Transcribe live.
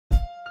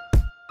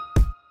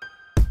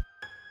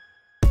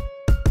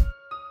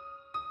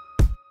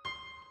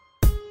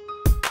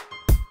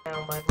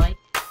Now my mic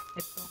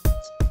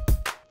headphones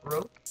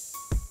broke,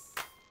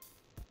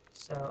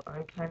 so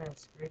I'm kind of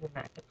screwed in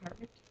that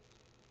department.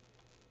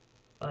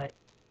 But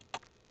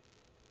there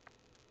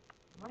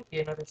might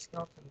be another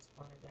skeleton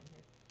spawner down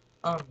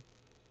here.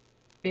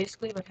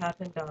 Basically what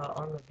happened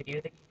on the video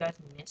that you guys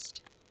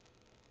missed,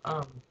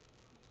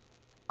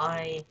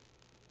 I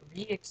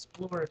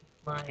re-explored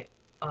my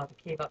the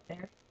cave up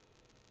there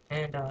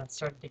and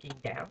started digging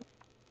down,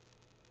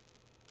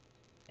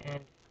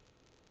 and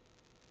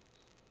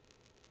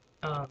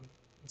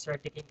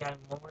started digging down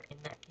more in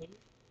that cave,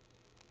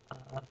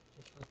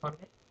 just for the fun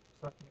of it,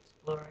 so I can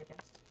explore, I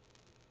guess.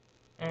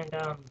 And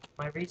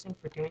my reason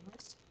for doing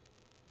this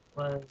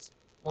was,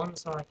 one,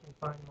 so I can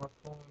find more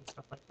coal and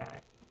stuff like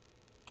that.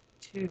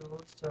 Two,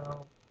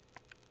 so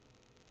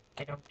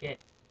I don't get,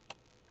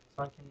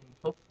 so I can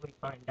hopefully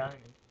find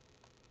diamond.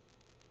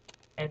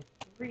 And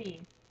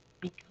three,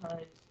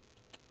 because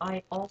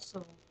I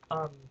also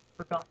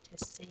forgot to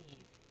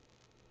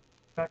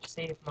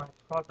save my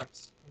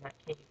progress in that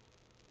cave.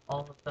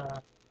 All of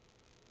the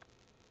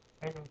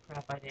random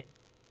crap I did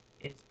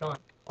is gone.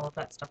 All of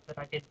that stuff that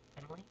I did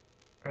randomly,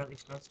 or at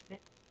least most of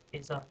it,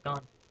 is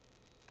gone.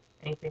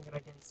 Anything that I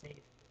didn't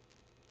save,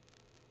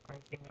 or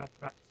anything that I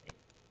forgot to save.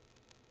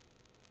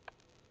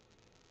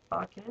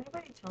 Can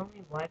anybody tell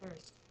me why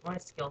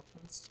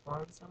skeletons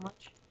spawn so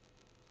much?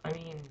 I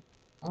mean,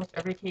 almost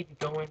every cave you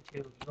go into,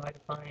 you either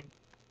find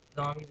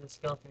zombies or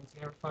skeletons.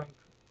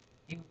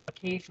 You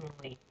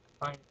occasionally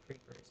find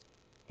creepers,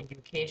 and you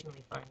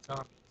occasionally find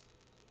zombies,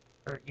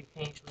 or you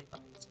occasionally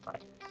find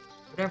spiders.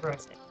 Whatever I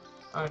say,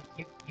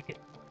 you get the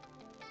point.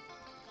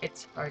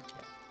 It's hard to.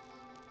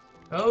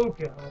 Oh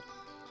god.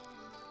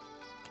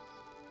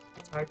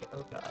 It's hard to.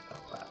 Oh god.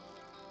 Oh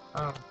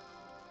wow.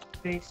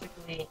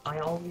 Basically, I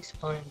always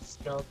find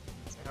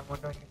skeletons, and I'm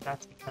wondering if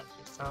that's because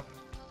there's some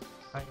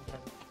kind of,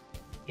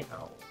 you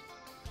know,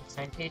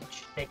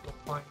 percentage that you'll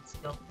find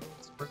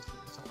skeletons versus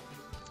zombies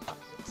and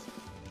spiders.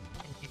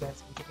 And if you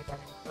guys can give me that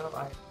info,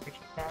 I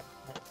appreciate that,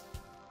 because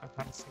I'm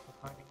kind of sick of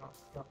finding all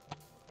skeletons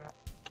and crap.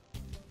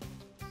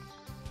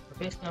 But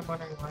basically, I'm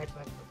wondering why do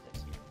I put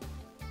this here?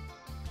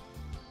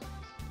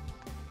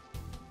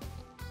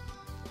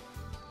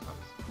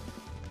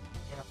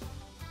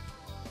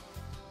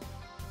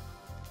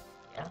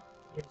 Yeah,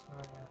 here's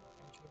my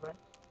entryway.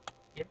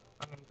 Here,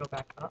 I'm gonna go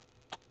back up,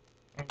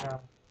 and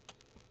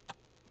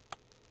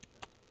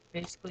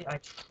basically I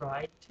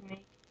tried to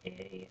make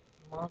a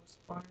mob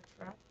spawner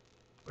trap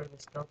where the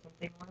skeleton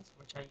thing was,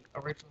 which I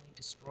originally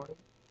destroyed,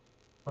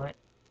 but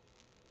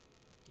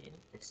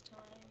didn't this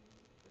time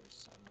for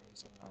some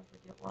reason. I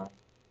forget why.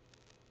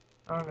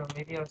 I don't know,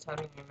 maybe I was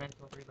having a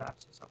mental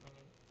relapse or something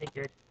and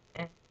figured,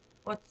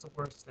 what's the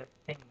worst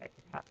thing that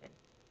could happen?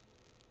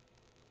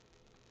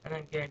 And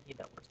I'm guaranteed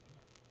that worst thing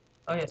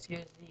happened. Oh yes,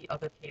 here's the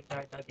other cave that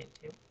I dug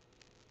into.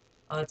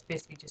 It's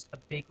basically just a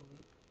big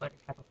loop, but it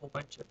had a whole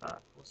bunch of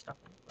cool stuff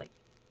in it. Like,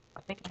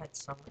 I think it had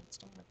some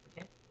redstone, I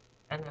forget.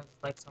 And there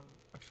was like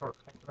a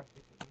shortcut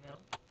directly through the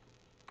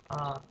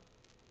middle.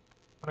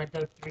 When I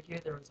dug through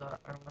here, or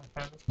when I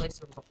found this place,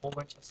 there was a whole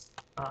bunch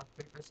of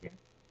creepers here.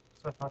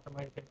 So I thought there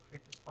might have been a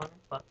creeper spawner,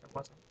 but there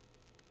wasn't.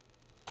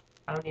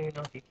 I don't even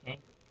know if you can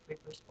get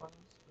creeper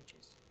spawners, which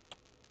is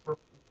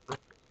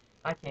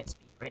I can't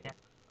speak right now.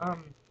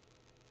 I'm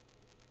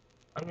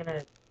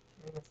gonna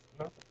turn this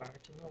multiplier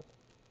to normal,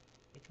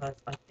 because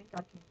I think I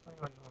can play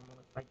on normal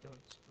if I don't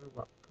screw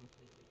up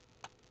completely.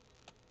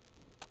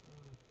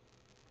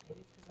 Maybe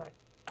it's because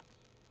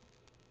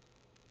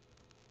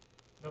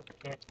nope,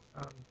 I can't.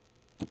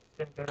 It's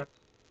gonna go to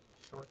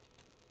short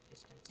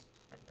distance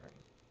rendering.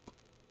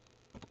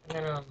 And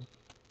then,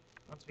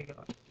 once we go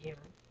up here,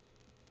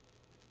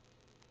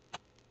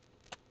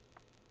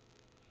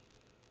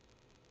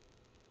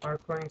 our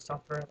recording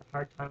software had a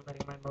hard time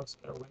letting my mouse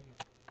go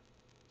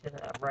to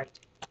the right,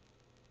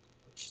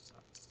 which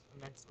sucks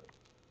immensely.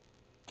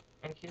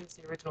 And here's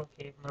the original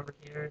cave. Remember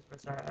here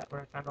was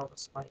where I found all the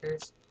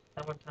spiders?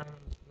 That one time I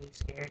was really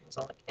scared. It was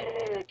all like,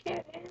 I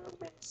can't handle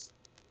this.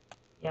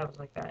 Yeah, it was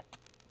like that.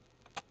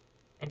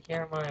 And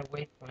here are my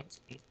waypoints,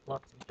 these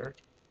blocks of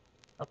dirt,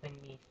 helping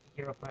me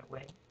figure out my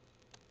way,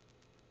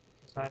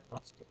 because I've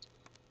lost it.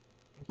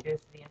 And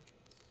here's the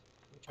entrance,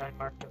 which I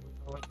marked out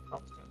with a white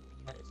cobblestone,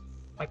 because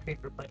my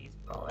creeper buddies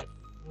were all like,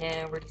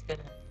 nah, we're just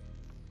gonna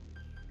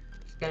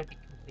be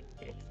complete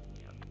dicks,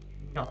 you know,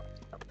 not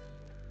help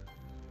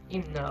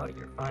you know,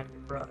 you're fine with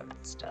your brother and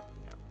stuff,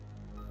 you know.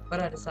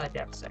 But I decided to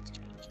have a sex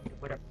change and do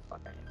whatever the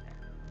fuck I am now.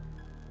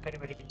 If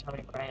anybody can tell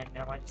me what I am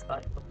now, I just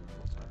thought it looked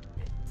cool, so I took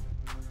it.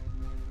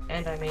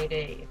 And I made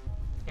a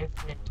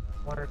infinite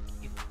water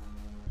cube.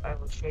 I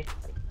will show you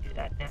how to do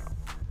that now.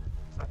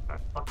 So I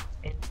found buckets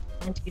and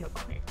plenty of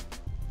iron.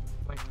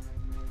 Plenty.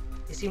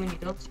 You see, when you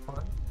don't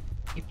spawn,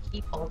 you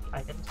keep all the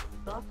items that you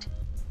got,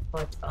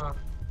 but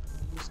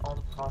you lose all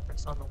the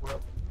progress on the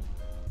world.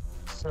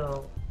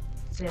 So,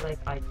 say like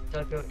I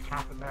dug out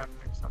half a mountain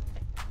or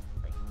something,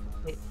 like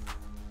completely.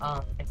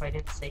 If I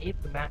didn't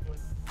save, the mountain would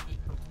be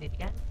complete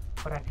again,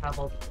 but I'd have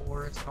all the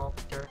ores and all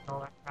the dirt and all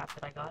that crap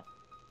that I got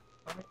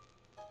from it.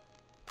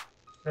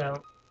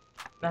 So,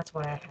 That's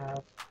why I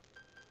have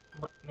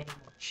many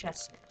more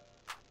chests now.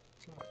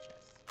 2 more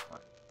chests.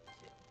 1,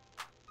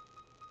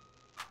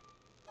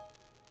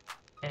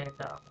 2. And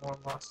more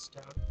moss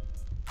stone.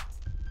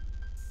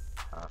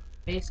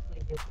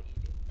 Basically, here's what you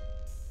do.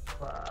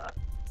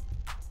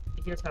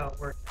 Here's how it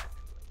works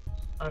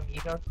actually.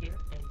 You go here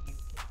and you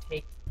can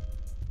take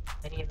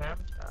any amount,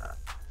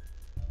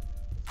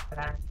 it's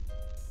back,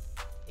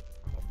 take it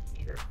from over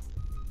here,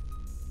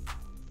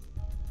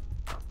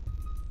 I don't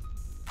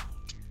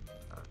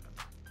know,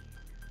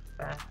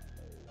 back,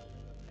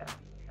 back.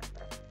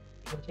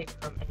 You can take it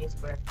from any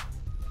square,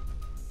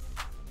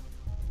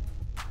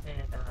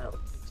 and it'll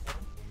keep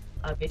saying.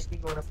 Basically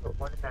you want to put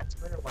 1 in that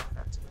square, 1 in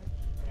that square,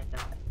 and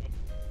make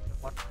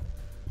 1.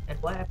 And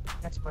why I put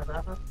it next to my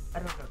lava, I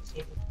don't know, it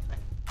seemed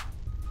kind of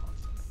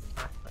awesome at the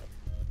time, but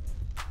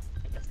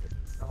I guess this is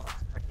so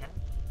awesome right now.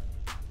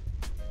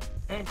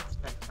 And it's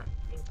nighttime,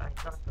 which means I'm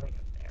not going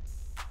up there.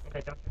 And I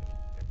don't have any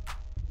either.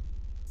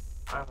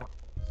 I want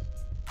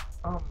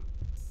holes.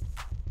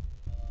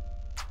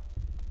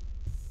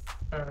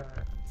 Put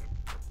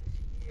this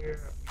here,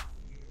 up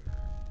here.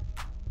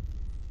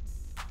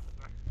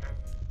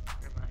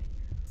 Put my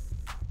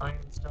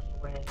iron stuff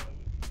away.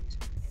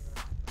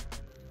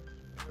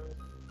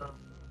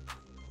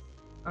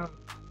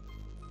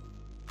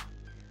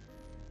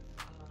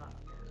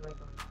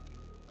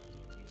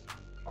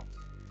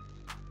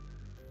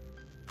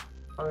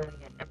 Oh, then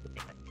again,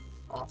 everything I do is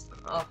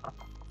awesome. Oh,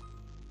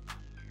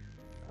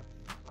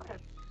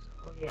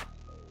 oh yeah.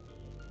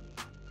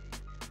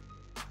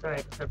 Sorry,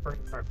 I just had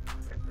burning part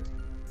there first.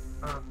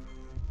 I am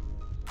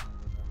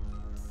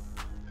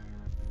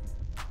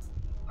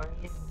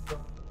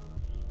going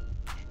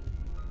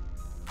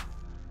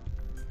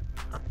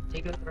to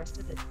dig out the rest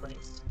of this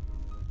place.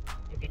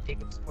 Maybe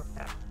dig up some more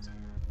patterns.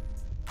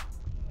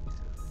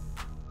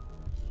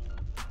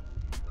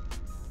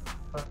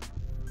 But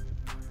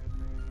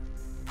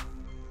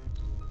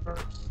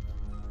first,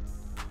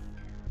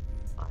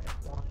 I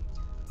want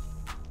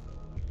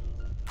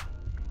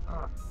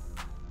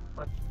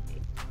what to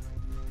dig.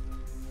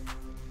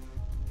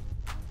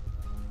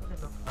 What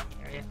is a fun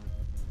area?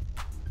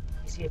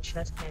 You see a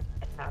chest can't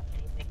have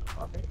anything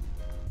above it,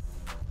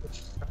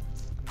 which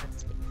sucks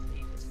immensely because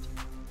you just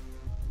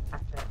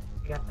have to,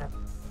 you have to have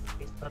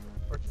space above it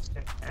or just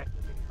don't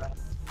actively grab it.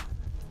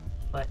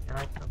 But now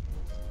I come from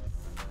this.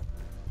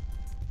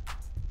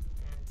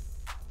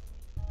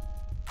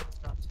 And it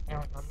stops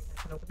failing on me.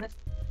 I can open this.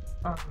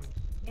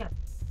 Yeah.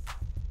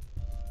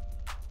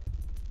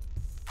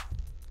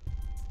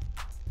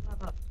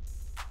 Lava.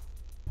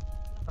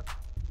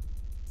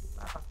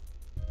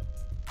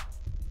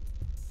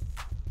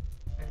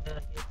 And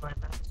here's my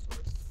lava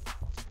source.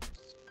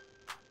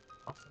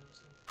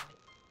 Awesomeness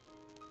infinite.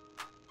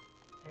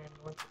 And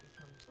once it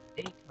becomes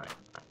daytime,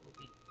 I will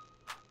be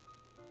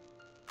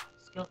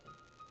skeleton.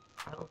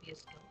 I will be a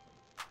skeleton.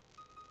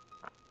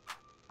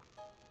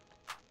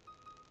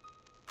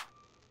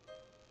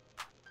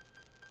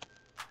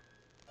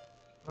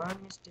 Come on,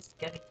 Mr.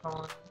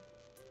 Skeleton.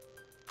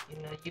 You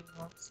know you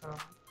want some.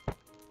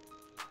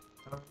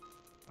 Come on,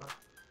 come on,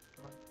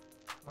 come on,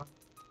 come on,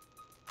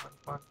 come on,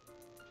 come on.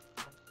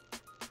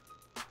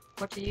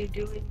 What are you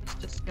doing,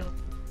 Mr. Skeleton?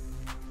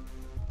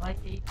 I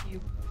hate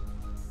you.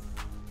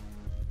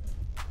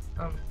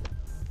 Why am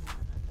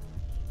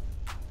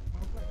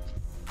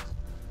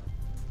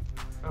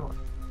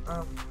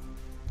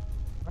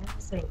I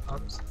saying so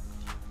much?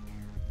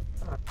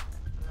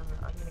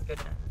 I'm gonna go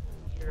down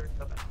here,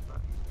 go back to my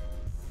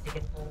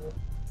digging hole,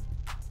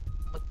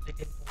 look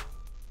digging hole,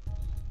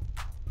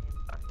 and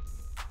find it.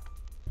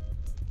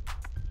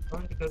 I'm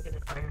going to go get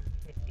an iron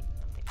pick because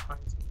I might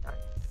find some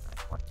diamonds and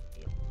I want to be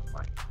able to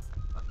mine it when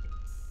I find it.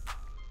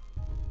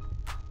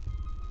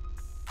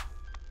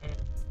 And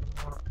the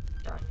more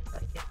diamonds I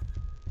get,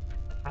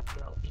 the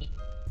happier I'll be,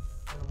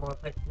 and the more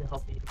likely I'll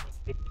be to make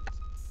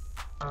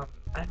videos.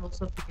 I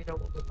also figured out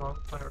what was wrong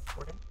with my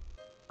recording.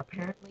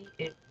 Apparently,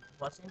 it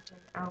wasn't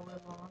an hour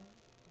long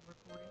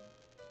recording.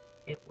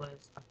 It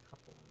was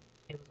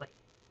like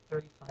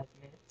 35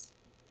 minutes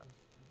of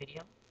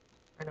video,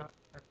 or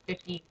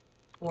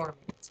 54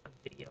 minutes of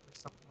video, or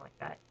something like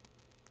that.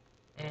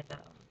 And,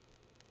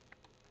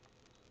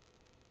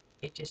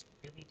 it just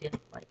really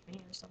didn't like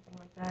me, or something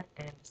like that,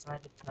 and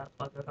decided to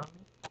bug out on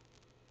me.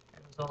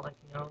 And it was all like,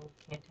 no,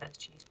 can't have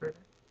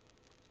cheeseburger.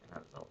 And I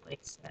was all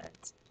like,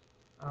 sad.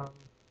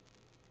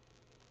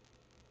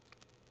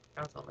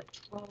 I was all like,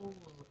 troll.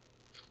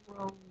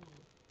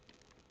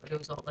 But it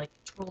was all like,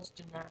 trolls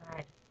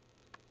denied.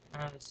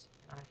 And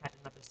I had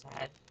another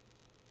sad.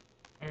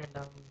 And,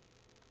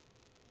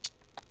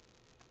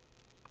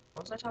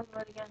 what was I talking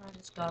about again? I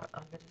just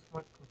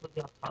went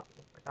completely off topic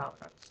and forgot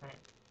what I was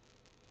saying.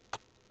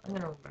 I'm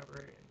gonna remember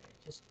it in a minute,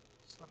 just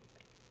let me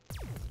think.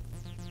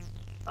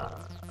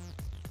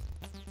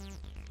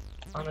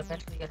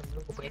 Eventually you gotta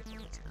move away from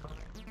this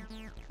mother.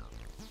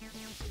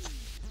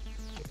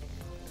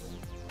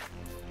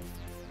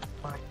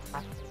 My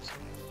tactics.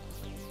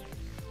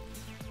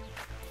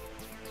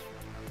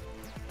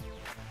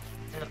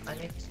 I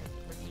make some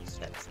pretty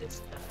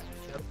sexist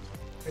jokes,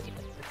 pretty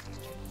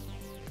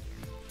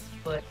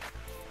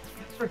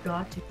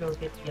forgot to go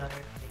get the iron.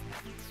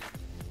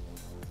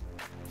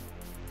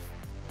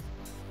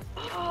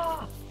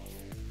 Ah!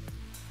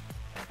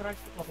 I thought I took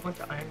a whole bunch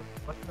of iron.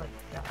 Watch me like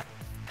die.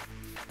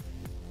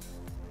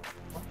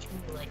 Watch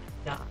me like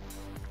die.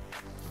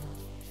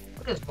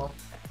 What is wrong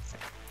with that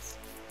sentence?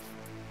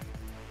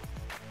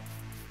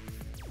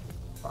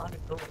 A lot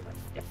of gold. I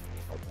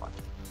definitely go watch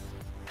it.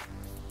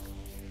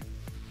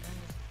 And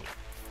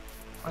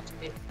watch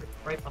me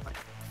right behind me.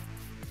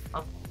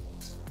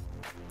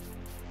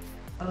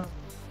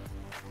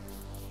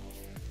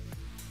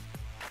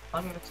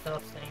 I'm gonna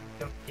stop saying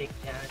don't dig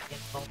down again,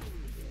 call me.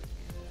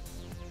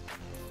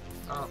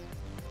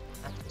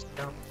 That's just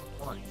dumb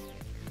for one.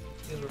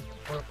 Two,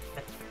 more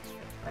protectors,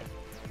 right?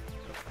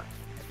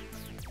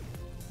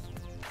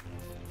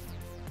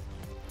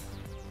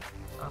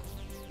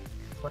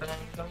 What I'm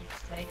going to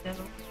say though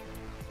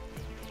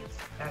is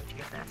back to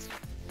your master.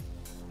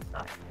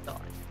 God.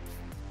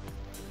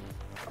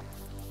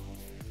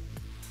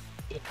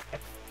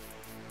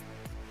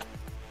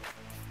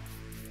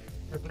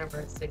 Whenever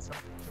I say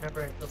something,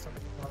 whenever I feel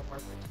something a lot of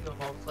work too,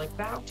 I'm always like,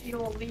 bow to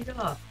your leader!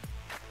 And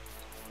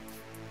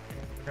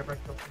whenever I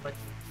feel somebody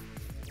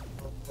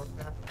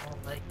Warcraft, I'm all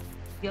like,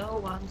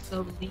 yo, I'm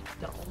so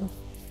leaked on. And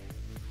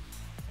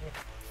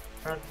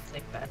rather than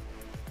saying bad,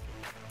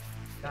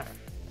 gotta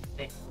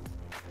think.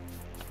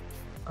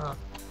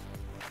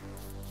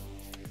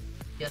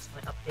 Yes,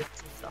 my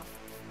updates and stuff.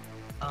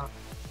 I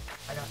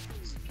got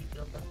the speed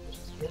build up, which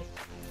is good.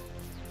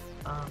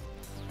 I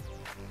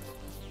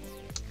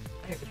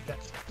heard you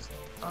guys saying,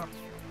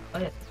 oh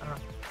yes,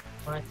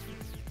 my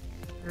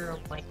computer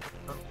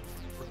microphone,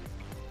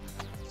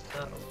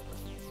 so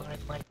my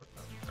mic